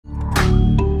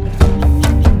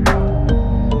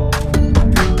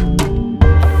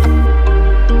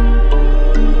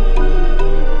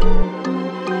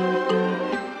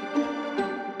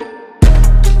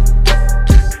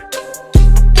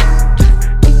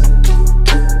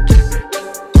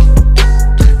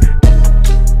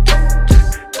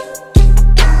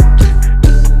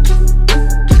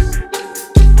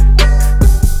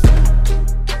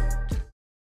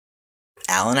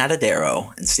Alan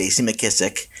Atadero and Stacy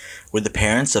McKissick were the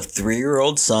parents of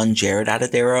 3-year-old son Jaryd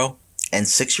Atadero and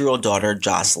 6-year-old daughter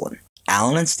Jocelyn.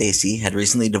 Alan and Stacy had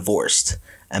recently divorced,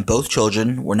 and both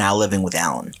children were now living with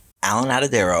Alan. Alan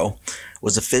Atadero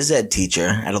was a phys ed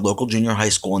teacher at a local junior high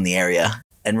school in the area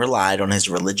and relied on his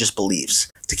religious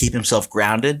beliefs to keep himself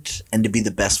grounded and to be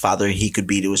the best father he could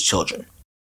be to his children.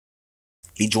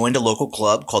 He joined a local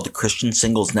club called the Christian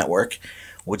Singles Network,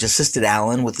 which assisted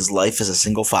Alan with his life as a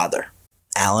single father.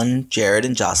 Alan, Jaryd,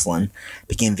 and Jocelyn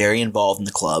became very involved in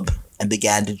the club and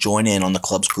began to join in on the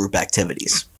club's group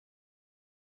activities.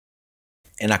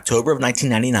 In October of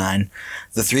 1999,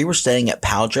 the three were staying at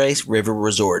Padre River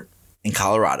Resort in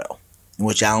Colorado, in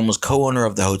which Alan was co-owner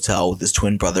of the hotel with his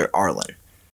twin brother Arlen.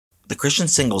 The Christian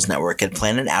Singles Network had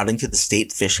planned an outing to the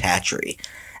State Fish Hatchery,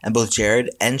 and both Jaryd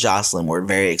and Jocelyn were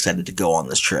very excited to go on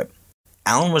this trip.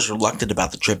 Alan was reluctant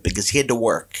about the trip because he had to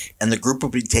work, and the group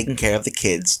would be taking care of the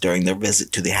kids during their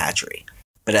visit to the hatchery.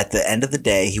 But at the end of the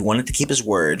day, he wanted to keep his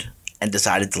word and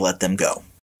decided to let them go.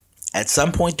 At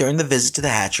some point during the visit to the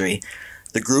hatchery,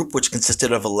 the group, which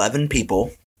consisted of 11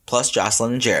 people, plus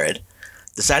Jocelyn and Jaryd,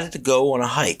 decided to go on a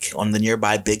hike on the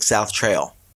nearby Big South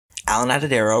Trail. Alan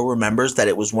Atadero remembers that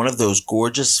it was one of those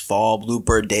gorgeous fall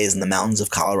bluebird days in the mountains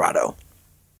of Colorado.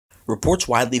 Reports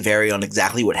widely vary on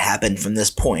exactly what happened from this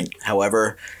point.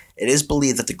 However, it is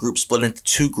believed that the group split into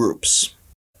two groups,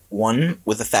 one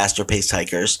with the faster-paced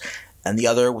hikers and the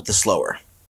other with the slower.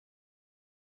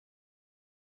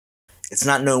 It's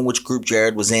not known which group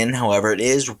Jaryd was in, however, it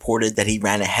is reported that he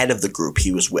ran ahead of the group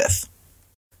he was with.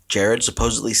 Jaryd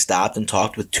supposedly stopped and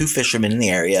talked with two fishermen in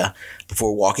the area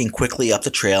before walking quickly up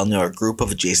the trail near a group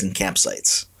of adjacent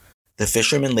campsites. The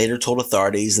fishermen later told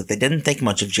authorities that they didn't think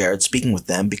much of Jaryd speaking with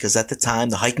them because at the time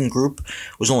the hiking group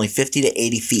was only 50 to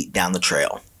 80 feet down the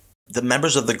trail. The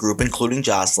members of the group, including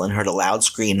Jocelyn, heard a loud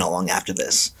scream not long after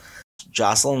this.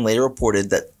 Jocelyn later reported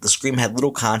that the scream had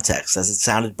little context as it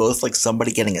sounded both like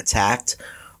somebody getting attacked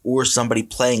or somebody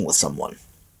playing with someone.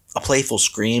 A playful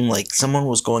scream like someone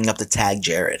was going up to tag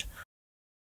Jaryd.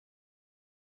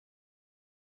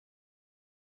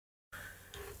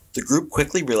 The group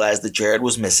quickly realized that Jaryd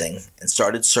was missing and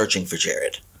started searching for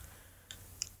Jaryd.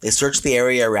 They searched the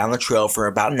area around the trail for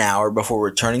about an hour before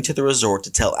returning to the resort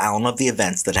to tell Alan of the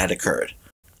events that had occurred.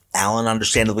 Alan,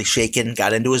 understandably shaken,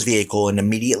 got into his vehicle and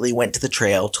immediately went to the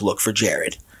trail to look for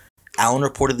Jaryd. Alan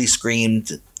reportedly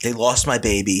screamed, "They lost my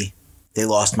baby. They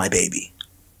lost my baby."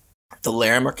 The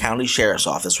Larimer County Sheriff's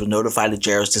Office was notified of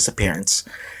Jaryd's disappearance,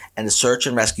 and a search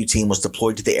and rescue team was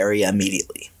deployed to the area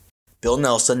immediately. Bill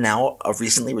Nelson, now a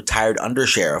recently retired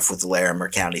undersheriff with the Larimer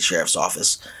County Sheriff's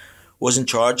Office, was in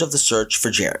charge of the search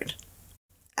for Jaryd.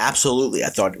 "Absolutely, I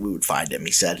thought we would find him,"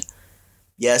 he said.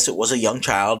 "Yes, it was a young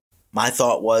child. My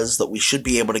thought was that we should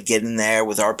be able to get in there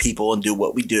with our people and do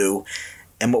what we do,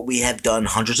 and what we have done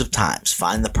hundreds of times,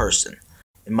 find the person.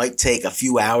 It might take a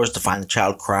few hours to find the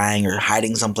child crying or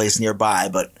hiding someplace nearby,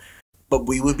 but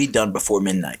we would be done before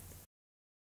midnight."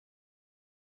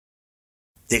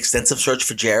 The extensive search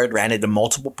for Jaryd ran into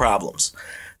multiple problems.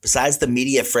 Besides the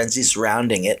media frenzy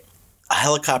surrounding it, a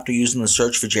helicopter used in the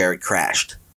search for Jaryd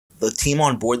crashed. The team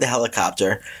on board the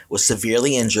helicopter was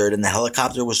severely injured and the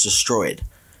helicopter was destroyed,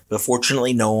 but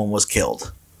fortunately no one was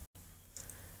killed.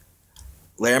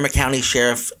 Larimer County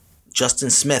Sheriff Justin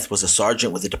Smith was a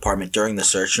sergeant with the department during the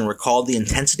search and recalled the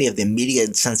intensity of the media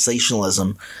and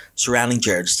sensationalism surrounding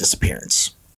Jaryd's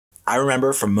disappearance. "I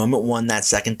remember from moment one that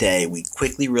second day, we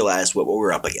quickly realized what we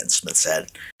were up against," Smith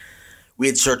said. "We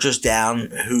had searchers down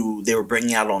who they were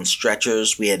bringing out on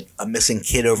stretchers. We had a missing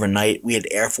kid overnight. We had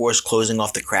Air Force closing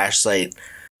off the crash site.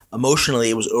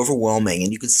 Emotionally, it was overwhelming,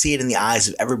 and you could see it in the eyes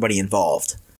of everybody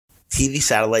involved. TV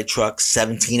satellite trucks,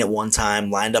 17 at one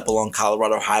time, lined up along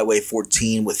Colorado Highway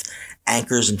 14 with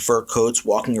anchors and fur coats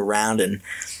walking around, and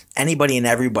anybody and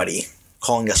everybody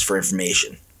calling us for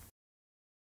information.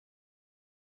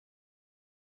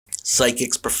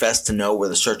 Psychics professed to know where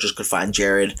the searchers could find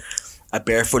Jaryd. A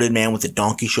barefooted man with a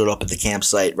donkey showed up at the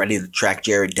campsite, ready to track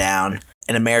Jaryd down.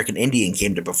 An American Indian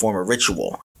came to perform a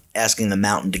ritual, asking the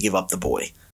mountain to give up the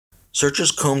boy.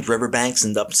 Searchers combed riverbanks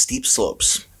and up steep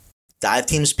slopes. Dive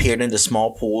teams peered into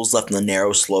small pools left in the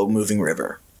narrow, slow-moving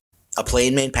river. A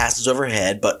plane made passes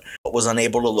overhead, but was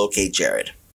unable to locate Jaryd.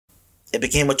 It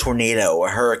became a tornado, a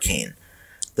hurricane,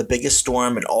 the biggest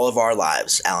storm in all of our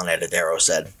lives, Alan Atadero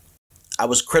said. I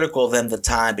was critical of them at the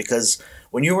time because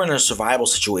when you were in a survival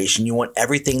situation, you want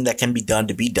everything that can be done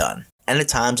to be done. And at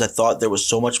times I thought there was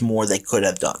so much more they could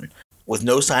have done. With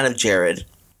no sign of Jaryd,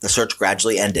 the search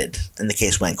gradually ended and the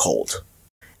case went cold.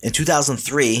 In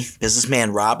 2003,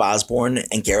 businessman Rob Osborne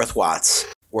and Gareth Watts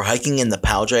were hiking in the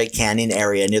Padre Canyon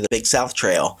area near the Big South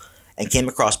Trail and came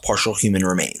across partial human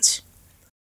remains.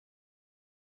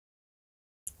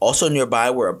 Also nearby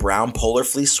were a brown polar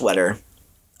fleece sweater,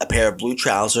 a pair of blue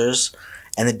trousers,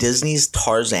 and the Disney's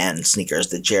Tarzan sneakers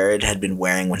that Jaryd had been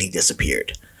wearing when he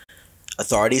disappeared.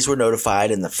 Authorities were notified,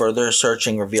 and the further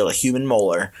searching revealed a human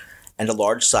molar and a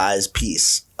large-sized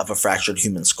piece of a fractured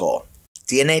human skull.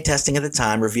 DNA testing at the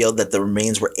time revealed that the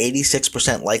remains were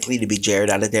 86% likely to be Jaryd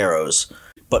Atadero's,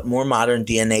 but more modern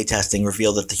DNA testing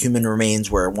revealed that the human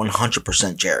remains were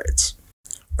 100% Jaryd's.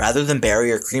 Rather than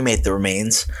bury or cremate the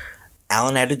remains,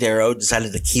 Alan Atadero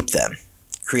decided to keep them,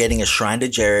 creating a shrine to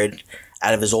Jaryd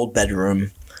out of his old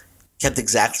bedroom, kept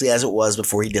exactly as it was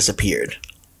before he disappeared,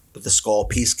 with the skull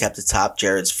piece kept atop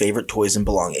Jaryd's favorite toys and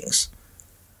belongings.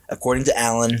 According to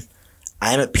Alan,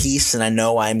 "I am at peace and I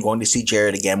know I am going to see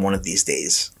Jaryd again one of these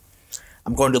days.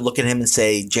 I'm going to look at him and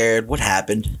say, 'Jaryd, what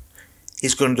happened?'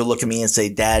 He's going to look at me and say,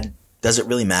 'Dad, does it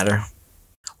really matter?'"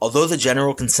 Although the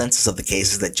general consensus of the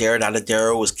case is that Jaryd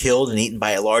Atadero was killed and eaten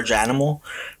by a large animal,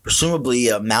 presumably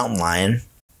a mountain lion,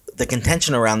 the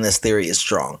contention around this theory is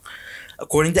strong.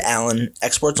 According to Alan,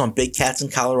 experts on big cats in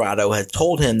Colorado had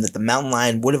told him that the mountain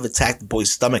lion would have attacked the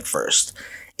boy's stomach first,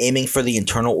 aiming for the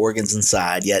internal organs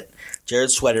inside, yet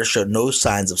Jaryd's sweater showed no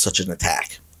signs of such an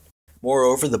attack.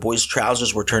 Moreover, the boy's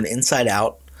trousers were turned inside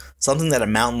out, something that a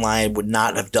mountain lion would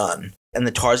not have done, and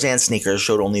the Tarzan sneakers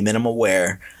showed only minimal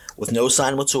wear, with no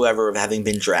sign whatsoever of having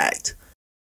been dragged,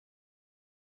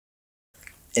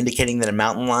 indicating that a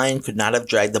mountain lion could not have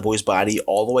dragged the boy's body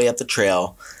all the way up the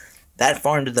trail that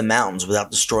far into the mountains without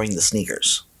destroying the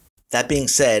sneakers. That being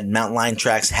said, mountain lion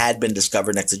tracks had been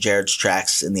discovered next to Jaryd's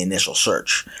tracks in the initial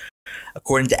search.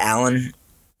 According to Alan,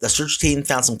 the search team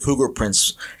found some cougar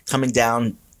prints coming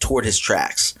down toward his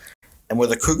tracks, and where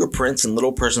the cougar prints and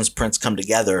little person's prints come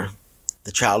together,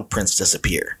 the child prints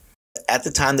disappear. At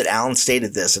the time that Alan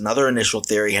stated this, another initial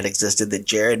theory had existed that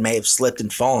Jaryd may have slipped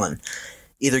and fallen,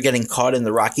 either getting caught in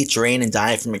the rocky terrain and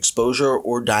dying from exposure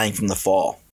or dying from the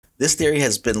fall. This theory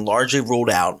has been largely ruled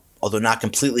out, although not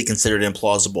completely considered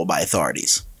implausible by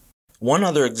authorities. One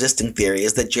other existing theory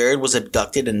is that Jaryd was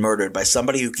abducted and murdered by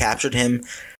somebody who captured him,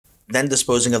 then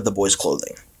disposing of the boy's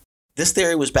clothing. This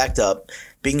theory was backed up,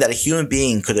 being that a human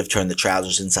being could have turned the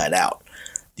trousers inside out.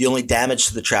 The only damage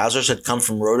to the trousers had come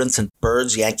from rodents and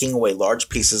birds yanking away large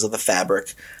pieces of the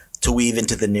fabric to weave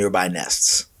into the nearby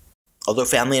nests. Although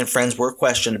family and friends were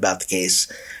questioned about the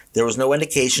case, there was no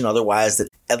indication otherwise that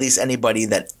at least anybody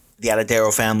that the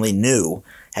Atadero family knew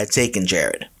had taken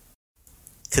Jaryd.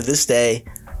 To this day,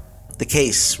 the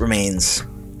case remains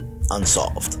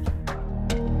unsolved.